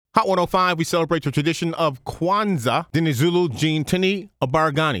Hot 105, we celebrate the tradition of Kwanzaa, Dinizulu Gene Tinnie,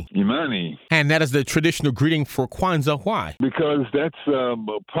 Abarigani. Imani. And that is the traditional greeting for Kwanzaa. Why? Because that's a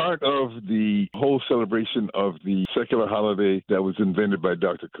part of the whole celebration of the secular holiday that was invented by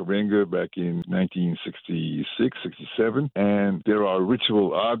Dr. Karenga back in 1966, 67. And there are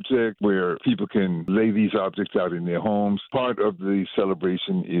ritual objects where people can lay these objects out in their homes. Part of the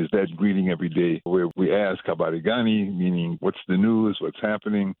celebration is that greeting every day where we ask Abarigani, meaning what's the news, what's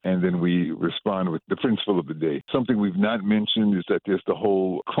happening, and then we respond with the principle of the day. Something we've not mentioned is that there's the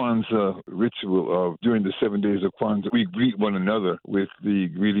whole Kwanzaa ritual of during the 7 days of Kwanzaa, we greet one another with the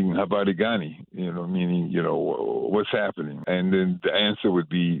greeting Habarigani, meaning, what's happening. And then the answer would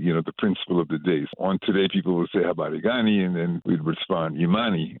be, the principle of the day. On today, people would say Habarigani, and then we'd respond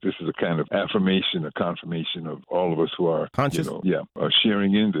Imani. This is a kind of affirmation, a confirmation of all of us who are conscious. Are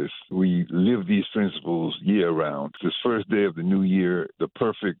sharing in this. We live these principles year round. This first day of the new year, the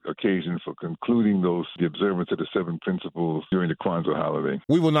perfect occasion for concluding the observance of the 7 principles during the Kwanzaa holiday.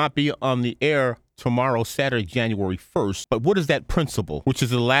 We will not be on the air tomorrow, Saturday, January 1st. But what is that principle, which is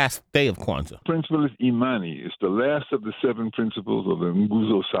the last day of Kwanzaa? Principle is Imani. It's the last of the 7 principles of the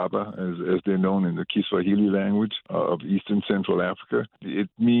Nguzo Saba, as they're known in the Kiswahili language of Eastern Central Africa. It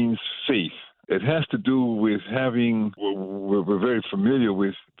means faith. It has to do with we're very familiar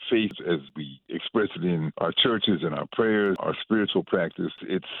with faith as we express it in our churches and our prayers, our spiritual practice.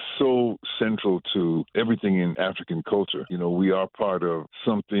 It's so central to everything in African culture. We are part of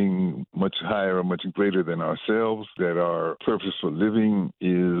something much higher or much greater than ourselves, that our purpose for living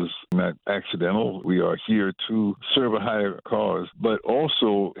is not accidental. We are here to serve a higher cause, but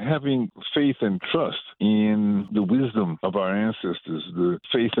also having faith and trust in the wisdom of our ancestors, the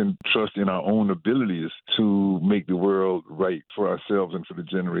faith and trust in our own abilities to make the world right for ourselves and for the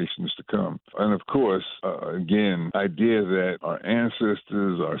generations to come. And of course, again, idea that our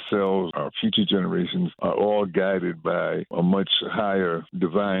ancestors, ourselves, our future generations are all guided by a much higher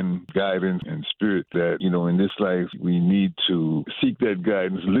divine guidance and spirit, that, in this life, we need to seek that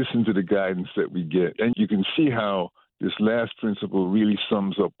guidance, listen to the guidance that we get. And you can see how this last principle really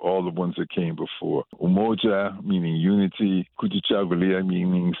sums up all the ones that came before. Umoja, meaning unity. Kujichagulia,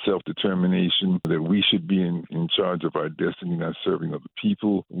 meaning self-determination, that we should be in charge of our destiny, not serving other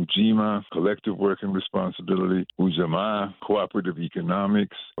people. Ujima, collective work and responsibility. Ujamaa, cooperative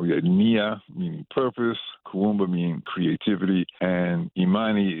economics. Nia, meaning purpose. Kuumba, meaning creativity. And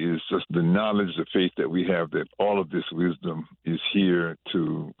Imani is just the knowledge, the faith that we have that all of this wisdom is here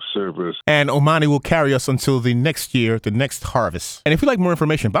to serve us. And Omani will carry us until the next year, the next harvest. And if you'd like more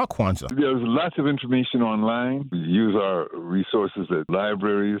information about Kwanzaa, there's lots of information online. We use our resources at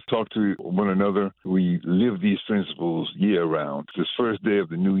libraries, talk to one another. We live these principles year round. This first day of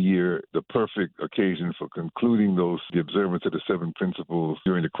the new year, the perfect occasion for concluding the observance of the 7 principles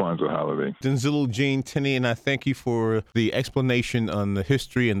during the Kwanzaa holiday. Dinizulu Gene Tinnie, and I thank you for the explanation on the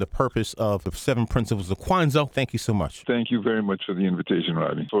history and the purpose of the 7 principles of Kwanzaa. Thank you so much. Thank you very much for the invitation,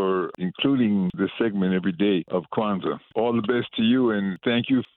 Rodney, for including this segment every day of Kwanzaa. All the best to you, and thank you